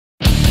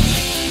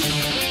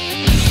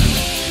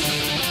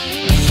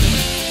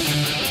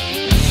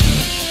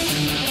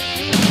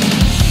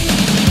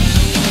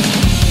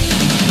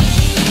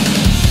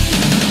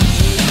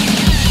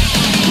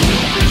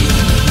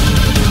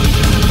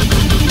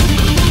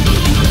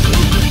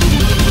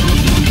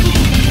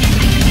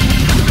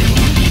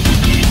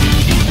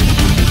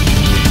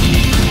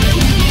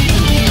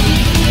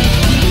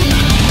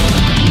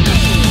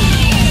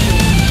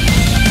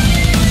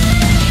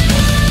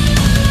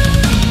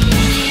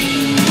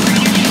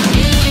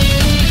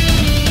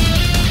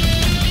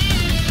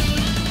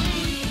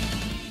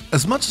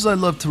As much as I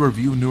love to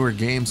review newer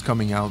games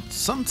coming out,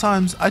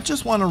 sometimes I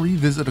just want to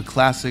revisit a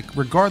classic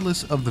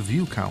regardless of the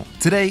view count.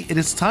 Today, it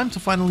is time to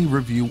finally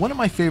review one of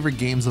my favorite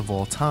games of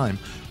all time,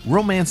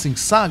 Romancing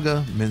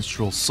Saga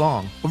Minstrel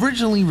Song.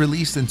 Originally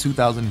released in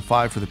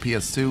 2005 for the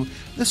PS2,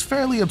 this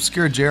fairly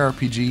obscure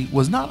JRPG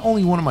was not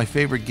only one of my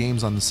favorite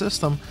games on the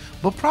system,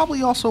 but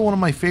probably also one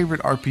of my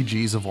favorite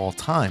RPGs of all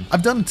time.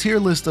 I've done a tier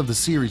list of the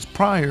series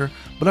prior,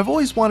 but I've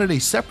always wanted a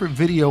separate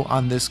video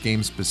on this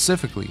game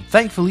specifically.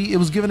 Thankfully, it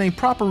was given a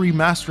proper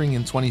remastering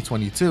in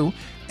 2022,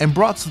 and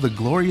brought to the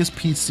glorious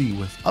PC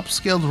with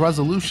upscaled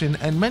resolution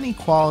and many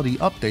quality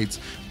updates,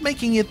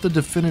 making it the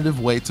definitive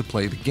way to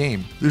play the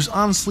game. There's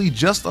honestly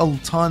just a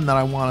ton that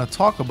I want to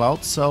talk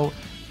about, so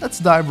let's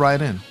dive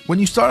right in. When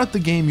you start out the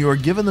game, you are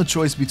given the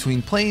choice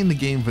between playing the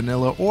game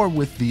vanilla or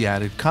with the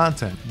added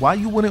content. Why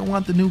you wouldn't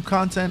want the new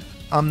content?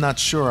 I'm not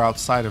sure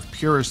outside of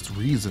purist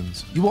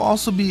reasons. You will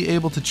also be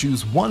able to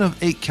choose one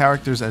of 8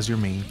 characters as your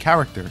main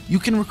character. You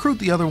can recruit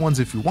the other ones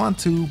if you want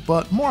to,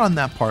 but more on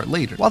that part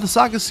later. While the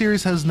Saga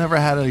series has never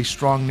had a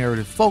strong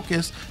narrative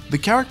focus, the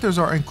characters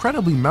are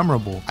incredibly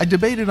memorable. I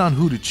debated on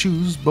who to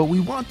choose, but we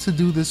want to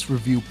do this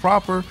review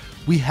proper.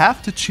 We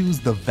have to choose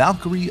the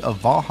Valkyrie of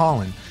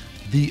Valhalla,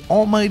 the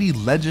almighty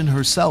legend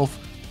herself,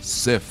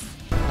 Sif.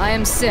 I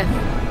am Sif,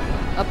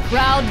 a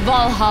proud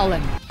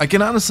Valhallan. I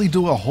can honestly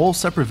do a whole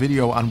separate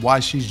video on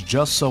why she's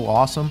just so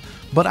awesome,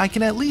 but I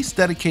can at least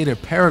dedicate a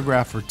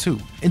paragraph or two.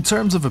 In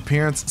terms of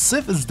appearance,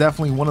 Sif is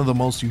definitely one of the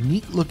most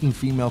unique looking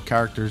female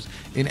characters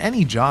in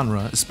any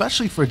genre,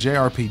 especially for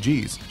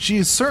JRPGs. She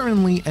is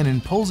certainly an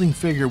imposing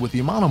figure with the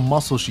amount of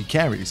muscle she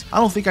carries. I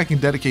don't think I can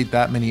dedicate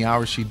that many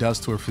hours she does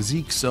to her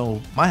physique, so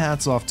my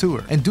hat's off to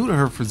her. And due to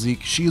her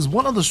physique, she is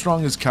one of the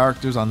strongest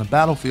characters on the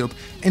battlefield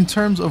in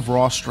terms of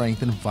raw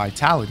strength and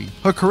vitality.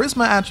 Her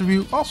charisma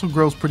attribute also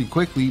grows pretty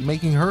quickly,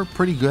 making her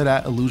pretty good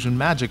at illusion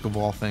magic of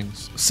all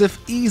things. Sif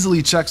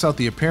easily checks out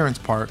the appearance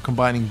part,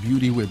 combining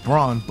beauty with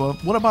brawn,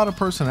 but what about her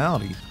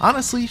personality?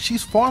 Honestly,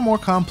 she's far more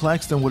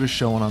complex than what is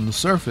shown on the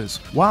surface.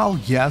 While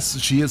yes,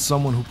 she is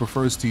someone who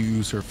prefers to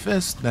use her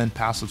fists than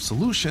passive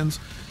solutions,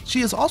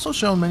 she is also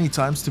shown many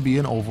times to be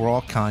an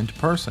overall kind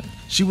person.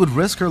 She would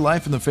risk her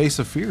life in the face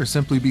of fear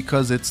simply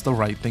because it's the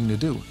right thing to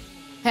do.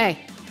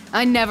 Hey,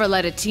 I never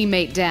let a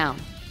teammate down.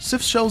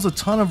 Sif shows a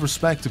ton of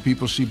respect to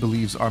people she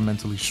believes are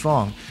mentally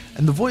strong,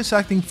 and the voice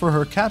acting for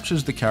her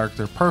captures the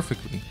character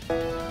perfectly.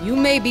 You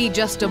may be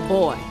just a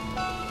boy,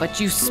 but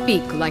you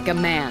speak like a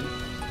man.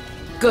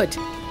 Good.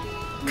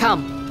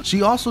 Come.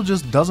 She also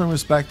just doesn't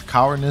respect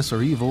cowardice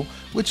or evil,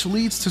 which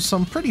leads to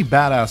some pretty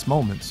badass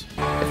moments.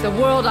 If the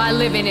world I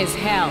live in is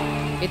hell,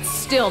 it's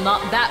still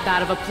not that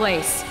bad of a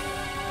place.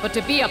 But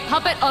to be a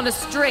puppet on a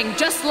string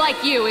just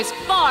like you is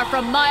far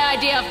from my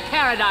idea of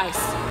paradise.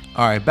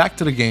 Alright, back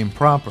to the game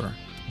proper.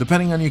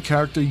 Depending on your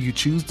character you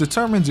choose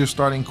determines your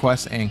starting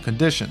quests and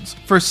conditions.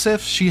 For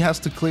Sif, she has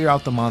to clear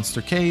out the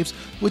monster caves,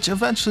 which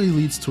eventually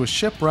leads to a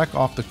shipwreck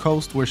off the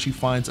coast where she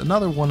finds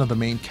another one of the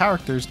main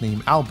characters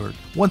named Albert.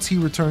 Once he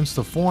returns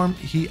to form,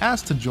 he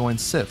asks to join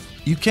Sif.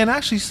 You can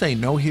actually say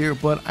no here,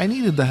 but I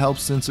needed the help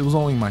since it was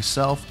only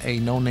myself, a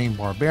no-name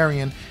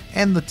barbarian,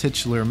 and the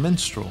titular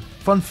minstrel.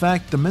 Fun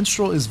fact, the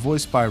minstrel is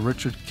voiced by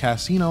Richard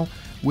Casino,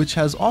 which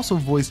has also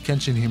voiced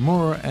Kenshin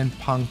Himura and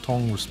Pang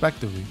Tong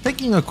respectively.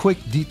 Taking a quick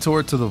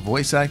detour to the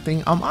voice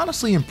acting, I'm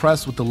honestly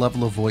impressed with the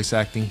level of voice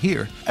acting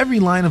here. Every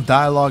line of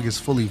dialogue is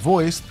fully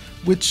voiced,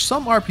 which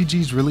some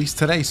RPGs released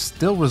today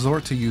still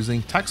resort to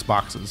using text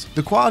boxes.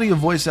 The quality of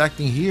voice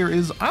acting here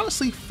is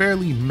honestly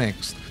fairly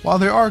mixed. While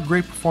there are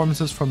great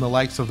performances from the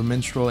likes of the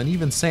Minstrel and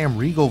even Sam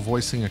Riegel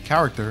voicing a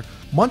character,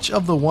 much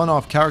of the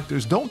one-off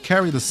characters don't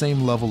carry the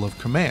same level of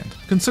command.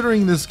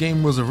 Considering this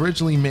game was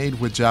originally made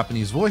with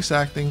Japanese voice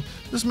acting,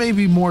 this may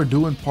be more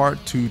due in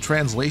part to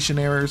translation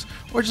errors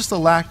or just a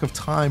lack of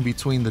time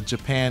between the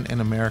Japan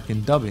and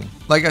American dubbing.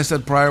 Like I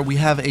said prior, we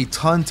have a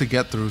ton to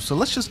get through, so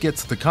let's just get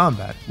to the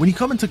combat. When you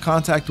come into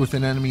contact with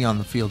an enemy on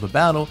the field of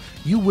battle,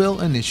 you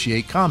will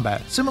initiate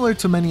combat. Similar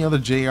to many other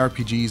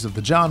JRPGs of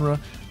the genre,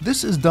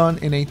 this is done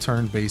in a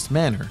turn-based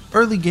manner.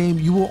 Early game,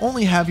 you will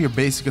only have your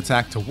basic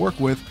attack to work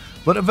with,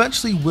 but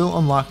eventually will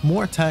unlock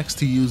more attacks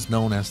to use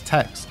known as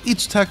techs.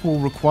 Each tech will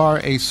require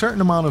a certain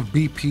amount of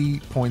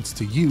BP points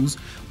to use,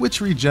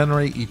 which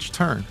regenerate each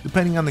turn.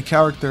 Depending on the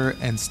character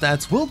and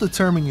stats will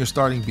determine your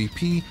starting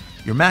BP,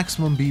 your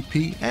maximum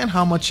BP, and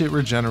how much it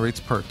regenerates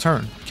per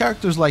turn.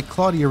 Characters like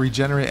Claudia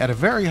regenerate at a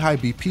very high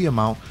BP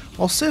amount,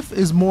 while Sif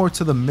is more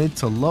to the mid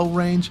to low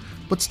range,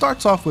 but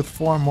starts off with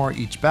 4 more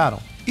each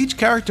battle. Each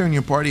character in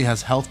your party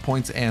has health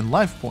points and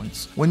life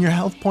points. When your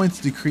health points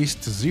decrease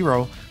to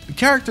 0, the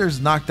character is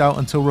knocked out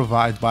until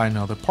revived by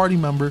another party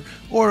member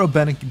or a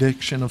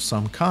benediction of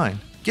some kind.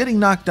 Getting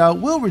knocked out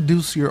will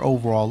reduce your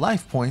overall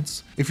life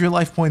points. If your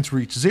life points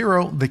reach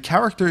 0, the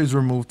character is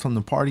removed from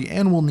the party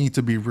and will need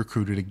to be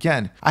recruited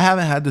again. I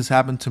haven't had this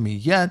happen to me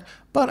yet,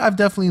 but I've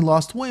definitely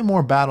lost way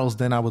more battles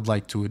than I would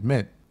like to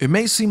admit. It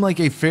may seem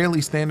like a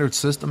fairly standard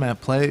system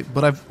at play,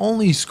 but I've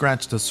only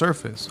scratched the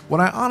surface.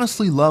 What I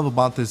honestly love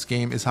about this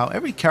game is how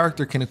every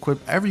character can equip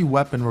every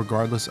weapon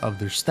regardless of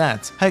their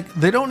stats. Heck,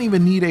 they don't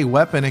even need a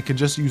weapon and can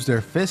just use their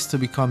fists to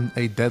become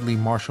a deadly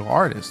martial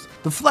artist.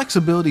 The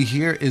flexibility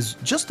here is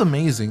just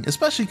amazing,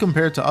 especially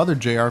compared to other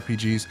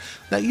JRPGs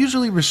that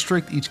usually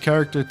restrict each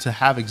character to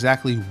have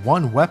exactly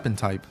one weapon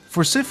type.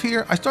 For Sif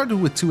here, I started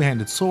with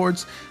two-handed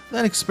swords,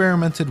 then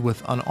experimented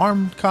with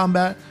unarmed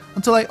combat,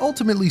 until I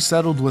ultimately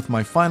settled with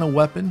my final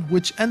weapon,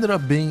 which ended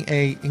up being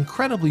a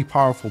incredibly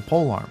powerful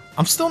polearm.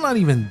 I'm still not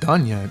even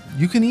done yet.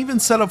 You can even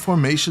set up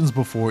formations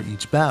before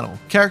each battle.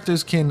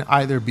 Characters can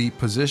either be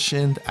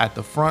positioned at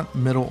the front,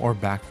 middle, or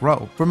back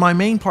row. For my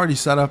main party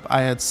setup,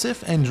 I had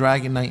Sif and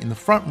Dragon Knight in the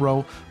front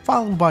row,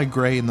 followed by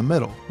Gray in the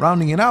middle.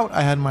 Rounding it out,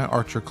 I had my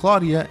Archer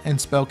Claudia and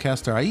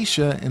Spellcaster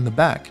Aisha in the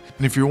back.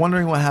 And if you're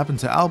wondering what happened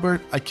to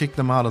Albert, I kicked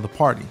them out of the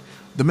party.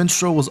 The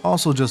Minstrel was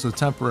also just a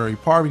temporary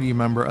party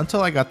member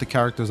until I got the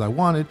characters I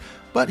wanted,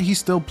 but he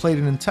still played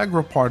an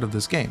integral part of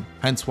this game,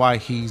 hence why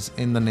he's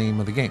in the name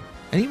of the game.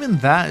 And even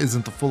that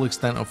isn't the full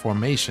extent of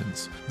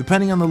formations.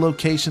 Depending on the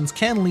locations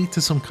can lead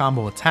to some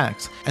combo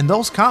attacks, and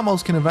those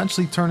combos can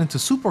eventually turn into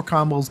super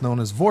combos known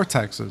as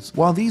vortexes.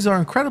 While these are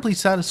incredibly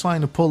satisfying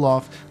to pull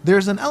off,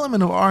 there's an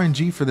element of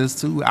RNG for this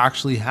to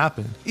actually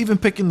happen. Even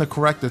picking the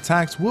correct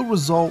attacks will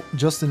result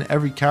just in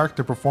every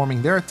character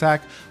performing their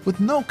attack with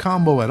no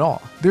combo at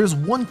all. There's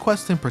one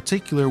quest in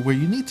particular where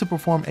you need to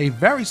perform a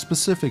very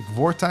specific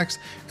vortex,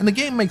 and the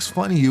game makes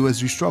fun of you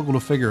as you struggle to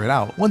figure it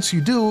out. Once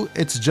you do,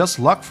 it's just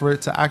luck for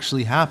it to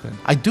actually happen.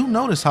 I do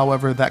notice,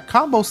 however, that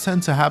combos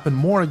tend to happen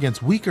more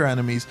against weaker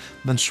enemies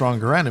than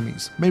stronger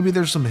enemies. Maybe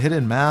there's some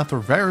hidden math or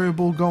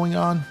variable going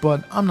on,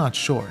 but I'm not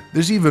sure.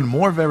 There's even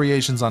more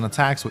variations on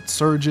attacks with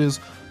surges,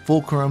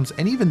 fulcrums,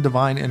 and even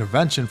divine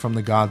intervention from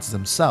the gods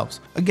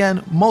themselves.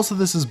 Again, most of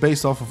this is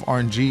based off of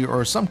RNG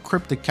or some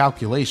cryptic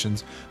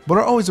calculations, but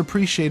are always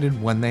appreciated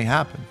when they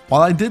happen.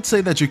 While I did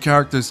say that your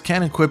characters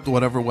can equip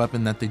whatever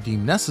weapon that they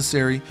deem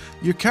necessary,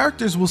 your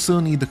characters will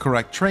still need the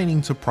correct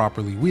training to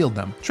properly wield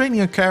them.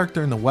 Training a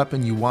character in the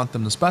weapon you want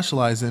them to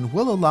specialize in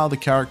will allow the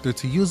character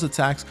to use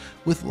attacks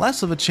with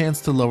less of a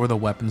chance to lower the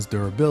weapon's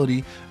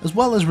durability, as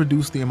well as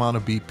reduce the amount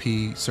of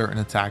BP certain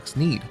attacks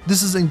need.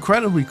 This is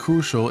incredibly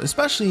crucial,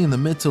 especially in the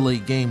mid to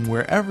late game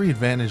where every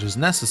advantage is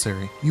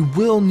necessary. You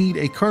will need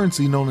a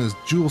currency known as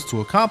jewels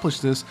to accomplish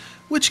this,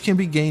 which can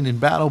be gained in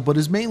battle but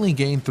is mainly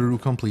gained through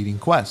completing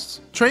quests.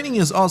 Training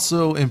is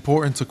also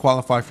important to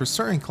qualify for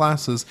certain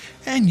classes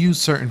and use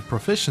certain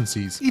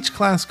proficiencies. Each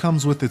class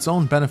comes with its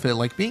own benefit,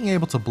 like being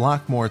able to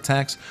block more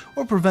attacks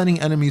or preventing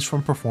enemies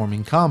from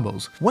performing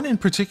combos. One in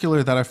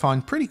particular that I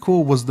found pretty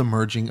cool was the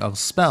merging of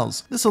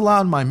spells. This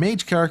allowed my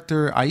mage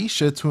character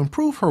Aisha to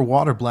improve her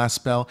water blast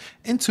spell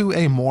into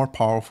a more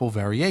powerful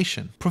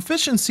variation.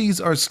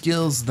 Proficiencies are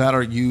skills that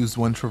are used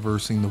when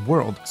traversing the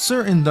world.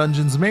 Certain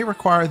dungeons may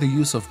require the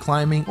use of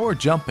climbing or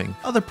jumping.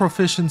 Other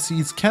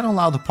proficiencies can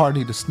allow the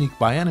party to sneak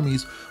by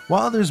enemies,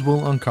 while others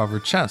will uncover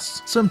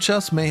chests. Some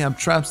chests may have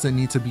traps that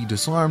need to be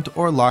disarmed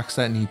or locks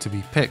that need to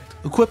be picked.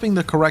 Equipping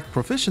the correct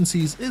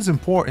proficiencies is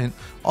important,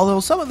 although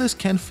some of this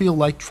can feel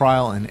like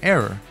trial and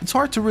error. It's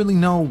hard to really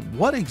know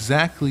what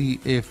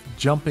exactly if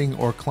jumping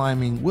or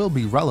climbing will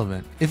be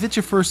relevant. If it's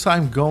your first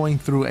time going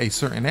through a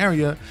certain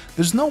area,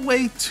 there's no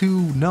way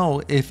to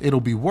know if it'll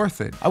be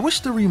worth it. I wish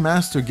the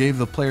remaster gave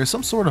the player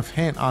some sort of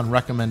hint on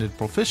recommended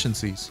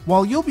proficiencies.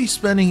 While you'll be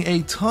spending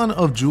a ton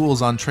of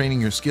jewels on training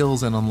your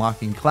skills and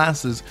unlocking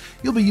classes,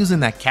 you'll be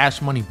using that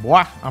cash money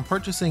on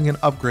purchasing and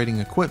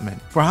upgrading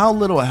equipment. For how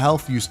little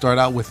health you start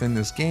out with in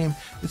this game,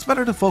 it's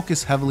better to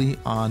focus heavily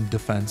on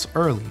defense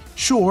early.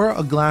 Sure,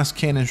 a glass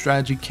cannon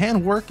strategy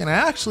can work, and I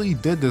actually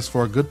did this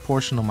for a good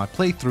portion of my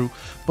playthrough,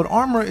 but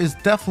armor is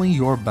definitely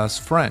your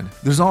best friend.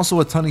 There's also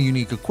a ton of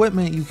unique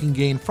equipment you can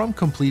gain from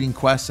completing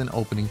quests and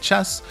opening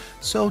chests,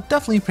 so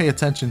definitely pay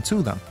attention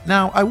to them.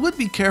 Now, I would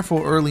be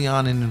careful early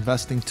on in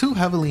investing too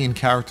heavily in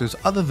characters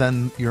other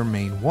than your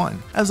main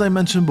one. As I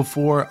mentioned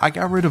before, I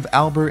got rid of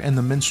Albert and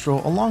the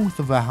Minstrel along with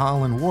the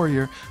Valhallan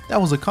warrior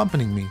that was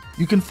accompanying me.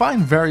 You can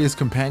find various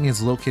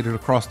companions located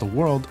across the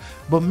world,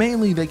 but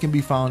mainly they can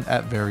be found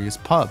at various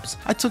pubs.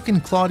 I took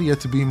in Claudia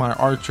to be my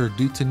archer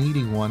due to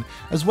needing one,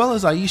 as well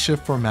as Aisha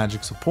for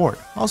magic support.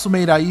 I also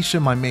made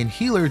Aisha my main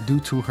healer due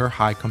to her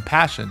high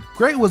compassion.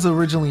 Gray was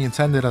originally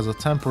intended as a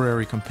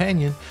temporary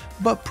companion,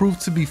 but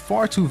proved to be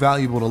far too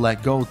valuable to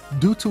let go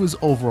due to his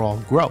overall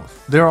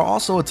growth. There are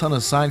also a ton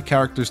of side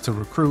characters to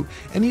recruit,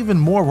 and even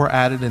more were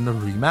added in the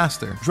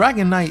remaster.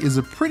 Dragon Knight is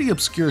a pretty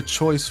obscure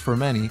choice for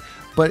many,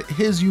 but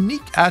his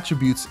unique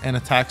attributes and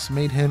attacks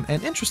made him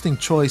an interesting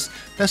choice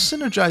that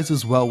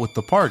synergizes well with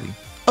the party.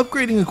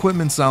 Upgrading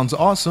equipment sounds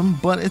awesome,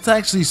 but it's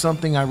actually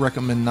something I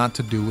recommend not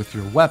to do with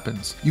your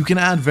weapons. You can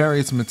add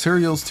various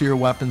materials to your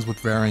weapons with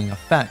varying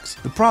effects.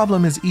 The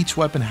problem is each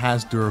weapon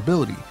has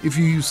durability. If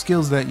you use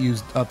skills that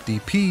use up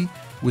DP,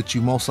 which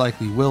you most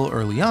likely will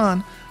early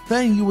on,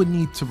 then you would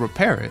need to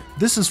repair it.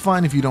 This is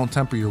fine if you don't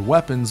temper your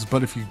weapons,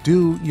 but if you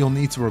do, you'll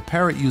need to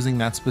repair it using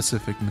that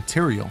specific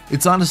material.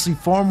 It's honestly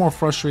far more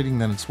frustrating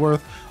than it's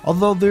worth,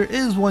 although there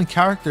is one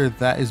character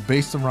that is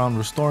based around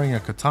restoring a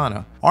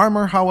katana.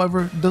 Armor,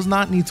 however, does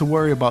not need to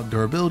worry about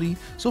durability,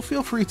 so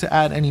feel free to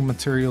add any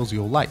materials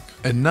you'll like.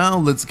 And now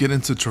let's get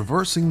into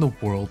traversing the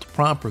world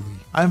properly.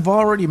 I've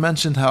already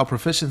mentioned how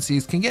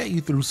proficiencies can get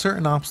you through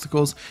certain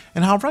obstacles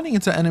and how running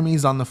into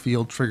enemies on the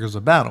field triggers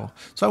a battle,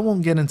 so I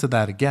won't get into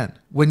that again.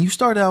 When you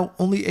start out,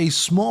 only a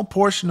small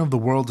portion of the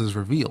world is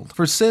revealed.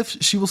 For Sif,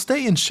 she will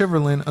stay in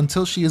Shiverland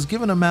until she is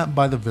given a map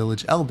by the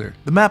village elder.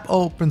 The map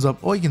opens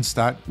up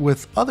Eugenstadt,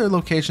 with other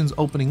locations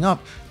opening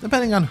up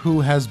depending on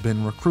who has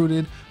been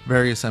recruited,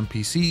 various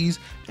NPCs,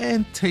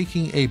 and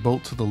taking a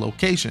boat to the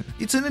location.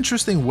 It's an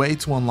interesting way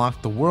to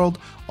unlock the world,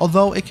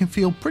 although it can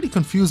feel pretty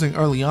confusing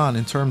early on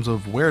in terms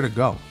of where to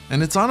go.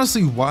 And it's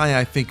honestly why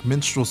I think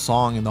Minstrel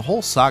Song and the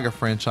whole SaGa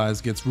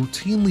franchise gets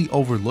routinely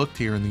overlooked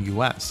here in the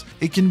US.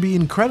 It can be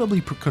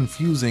incredibly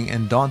confusing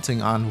and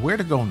daunting on where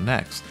to go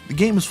next. The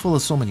game is full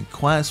of so many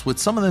quests, with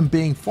some of them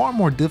being far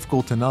more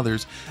difficult than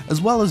others, as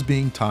well as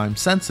being time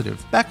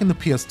sensitive. Back in the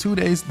PS2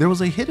 days, there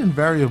was a hidden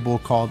variable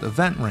called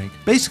event rank.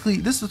 Basically,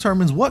 this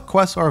determines what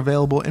quests are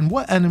available and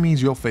what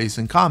enemies you'll face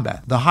in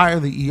combat. The higher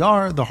the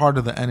ER, the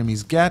harder the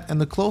enemies get,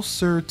 and the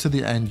closer to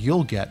the end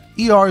you'll get.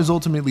 ER is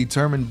ultimately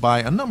determined by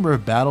a number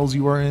of battles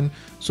you are in,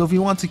 so if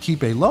you want to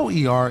keep a low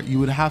ER, you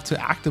would have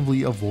to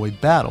actively avoid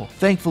battle.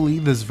 Thankfully,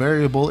 this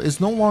variable is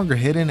no longer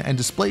hidden and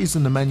displays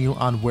in the menu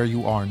on where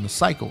you are in the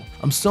cycle.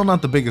 I'm still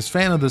not the biggest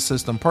fan of this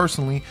system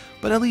personally,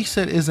 but at least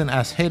it isn't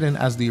as hidden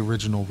as the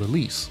original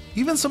release.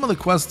 Even some of the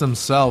quests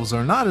themselves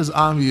are not as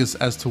obvious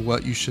as to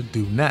what you should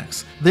do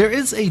next. There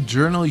is a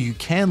journal you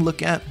can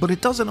look at, but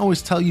it doesn't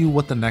always tell you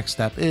what the next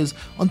step is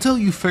until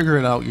you figure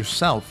it out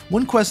yourself.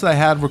 One quest I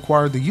had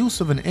required the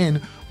use of an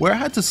inn where I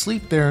had to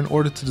sleep there in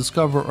order to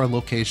discover a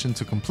location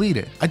to complete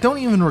it. I don't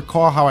even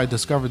recall how I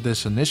discovered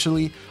this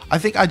initially. I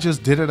think I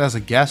just did it as a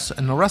guess,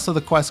 and the rest of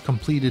the quest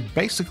completed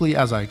basically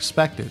as I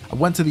expected. I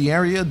went to the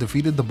area,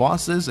 defeated the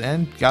bosses,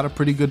 and got a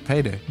pretty good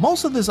payday.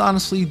 Most of this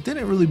honestly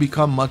didn't really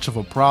become much of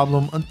a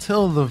problem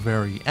until the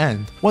very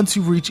end. Once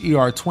you reach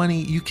ER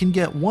 20, you can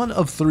get one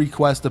of 3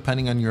 quests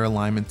depending on your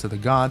alignment to the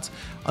gods,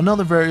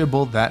 another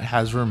variable that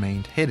has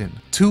remained hidden.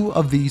 2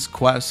 of these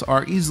quests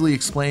are easily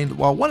explained,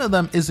 while one of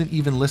them isn't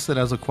even listed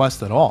as a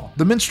quest at all.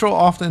 The minstrel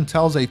often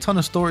tells a ton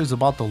of stories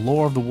about the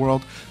lore of the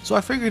world, so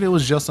I figured it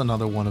was just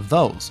another one of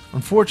those.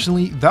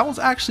 Unfortunately, that was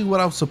actually what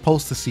I was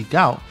supposed to seek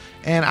out,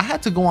 and I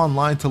had to go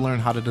online to learn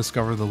how to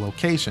discover the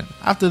location.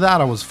 After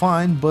that I was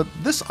fine, but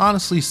this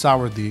honestly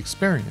soured the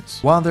experience.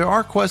 While there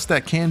are quests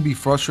that can be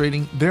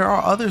frustrating, there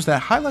are others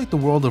that highlight the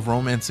world of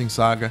Romancing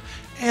Saga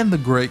and the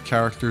great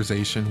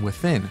characterization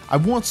within. I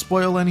won't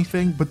spoil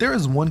anything, but there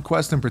is one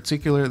quest in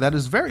particular that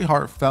is very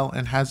heartfelt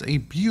and has a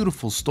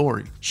beautiful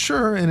story.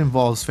 Sure, it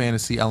involves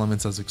fantasy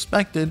elements as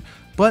expected,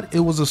 but it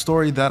was a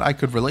story that I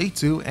could relate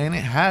to, and it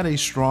had a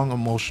strong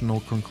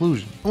emotional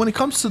conclusion. When it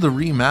comes to the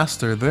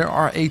remaster, there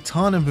are a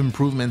ton of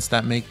improvements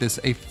that make this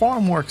a far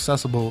more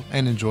accessible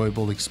and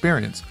enjoyable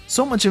experience.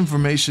 So much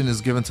information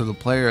is given to the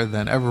player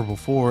than ever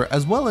before,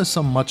 as well as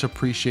some much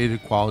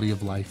appreciated quality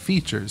of life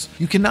features.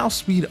 You can now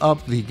speed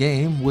up the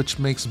game, which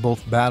makes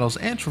both battles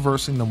and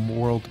traversing the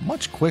world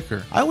much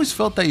quicker. I always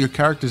felt that your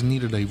characters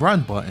needed a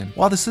run button.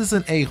 While this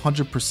isn't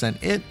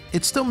 100%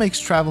 it still makes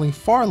traveling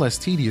far less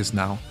tedious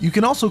now. You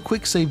can also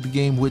quick save the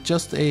game with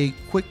just a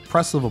quick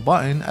press of a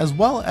button, as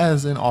well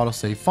as an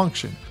autosave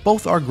function.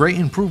 Both are great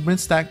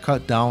improvements that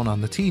cut down on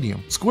the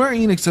tedium. Square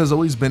Enix has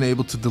always been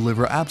able to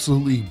deliver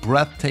absolutely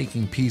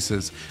breathtaking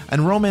pieces,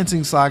 and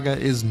Romancing Saga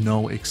is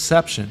no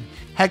exception.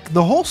 Heck,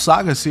 the whole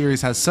SaGa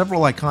series has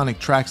several iconic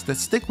tracks that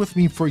stick with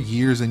me for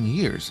years and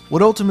years.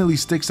 What ultimately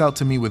sticks out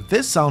to me with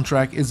this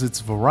soundtrack is its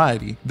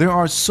variety. There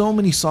are so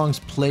many songs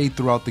played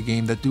throughout the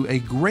game that do a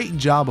great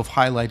job of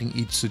highlighting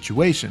each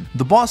situation.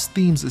 The boss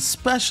themes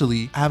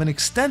especially have an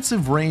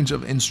extensive range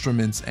of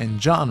instruments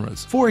and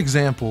genres. For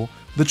example,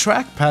 the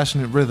track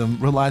Passionate Rhythm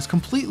relies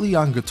completely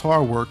on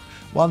guitar work,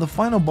 while the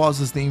final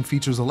boss's theme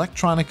features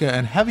electronica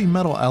and heavy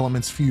metal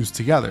elements fused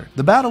together.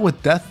 The Battle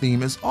with Death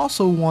theme is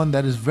also one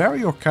that is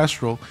very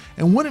orchestral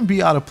and wouldn't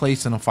be out of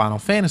place in a Final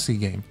Fantasy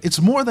game.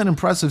 It's more than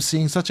impressive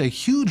seeing such a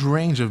huge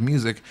range of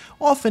music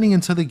all fitting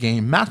into the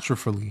game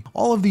masterfully.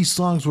 All of these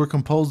songs were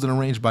composed and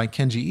arranged by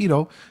Kenji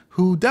Ito,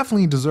 who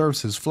definitely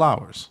deserves his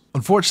flowers.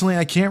 Unfortunately,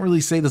 I can't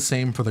really say the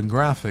same for the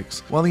graphics.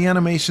 While the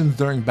animations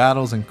during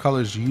battles and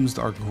colors used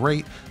are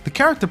great, the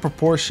character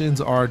proportions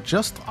are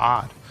just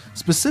odd.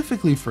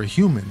 Specifically for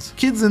humans.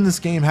 Kids in this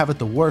game have it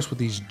the worst with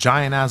these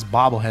giant ass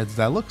bobbleheads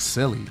that look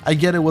silly. I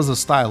get it was a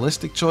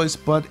stylistic choice,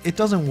 but it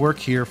doesn't work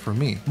here for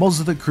me.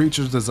 Most of the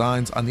creatures'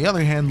 designs on the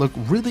other hand look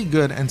really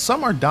good, and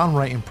some are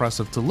downright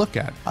impressive to look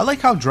at. I like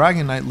how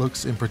Dragon Knight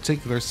looks in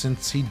particular,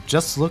 since he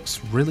just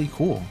looks really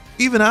cool.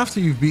 Even after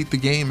you've beat the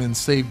game and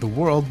saved the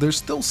world, there's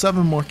still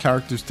 7 more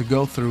characters to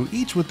go through,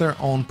 each with their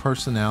own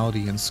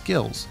personality and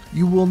skills.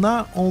 You will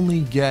not only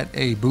get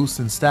a boost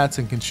in stats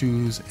and can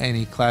choose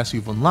any class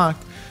you've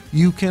unlocked,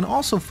 you can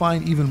also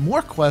find even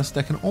more quests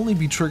that can only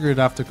be triggered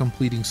after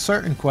completing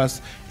certain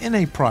quests in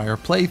a prior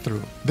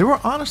playthrough. There were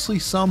honestly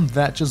some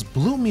that just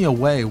blew me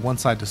away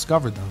once I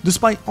discovered them.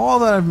 Despite all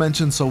that I've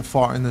mentioned so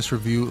far in this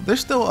review, there's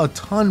still a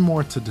ton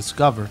more to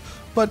discover,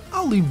 but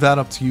I'll leave that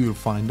up to you to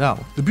find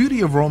out. The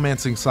beauty of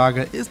Romancing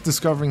Saga is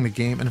discovering the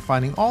game and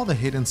finding all the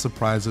hidden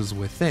surprises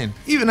within.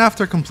 Even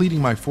after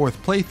completing my 4th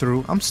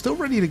playthrough, I'm still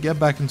ready to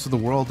get back into the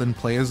world and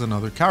play as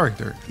another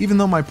character. Even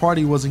though my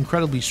party was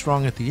incredibly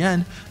strong at the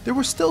end, there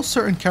were still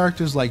certain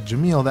characters like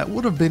Jamil that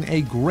would have been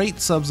a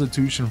great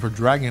substitution for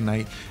Dragon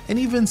Knight, and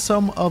even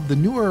some of the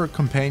newer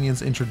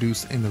companions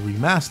introduced in the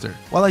remaster.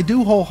 While I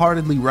do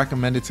wholeheartedly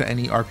recommend it to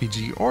any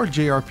RPG or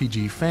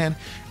JRPG fan,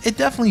 it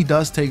definitely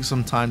does take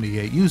some time to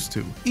get used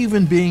to.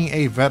 Even being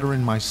a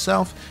veteran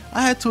myself,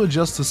 I had to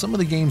adjust to some of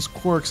the game's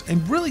quirks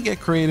and really get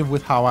creative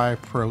with how I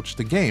approach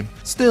the game.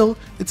 Still,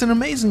 it's an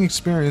amazing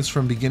experience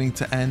from beginning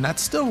to end that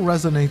still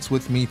resonates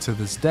with me to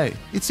this day.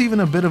 It's even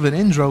a bit of an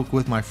in-joke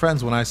with my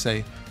friends when I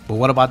say, but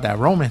what about that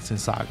Romancing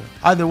Saga?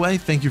 Either way,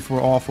 thank you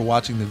for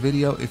watching the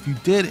video. If you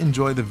did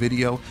enjoy the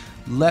video,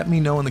 let me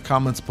know in the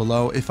comments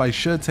below if I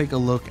should take a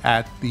look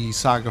at the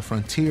SaGa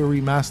Frontier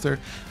remaster.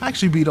 I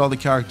actually beat all the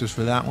characters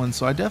for that one,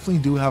 so I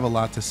definitely do have a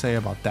lot to say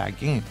about that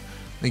game.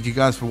 Thank you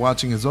guys for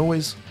watching as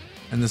always,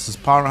 and this is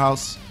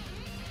Powerhouse,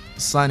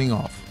 signing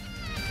off.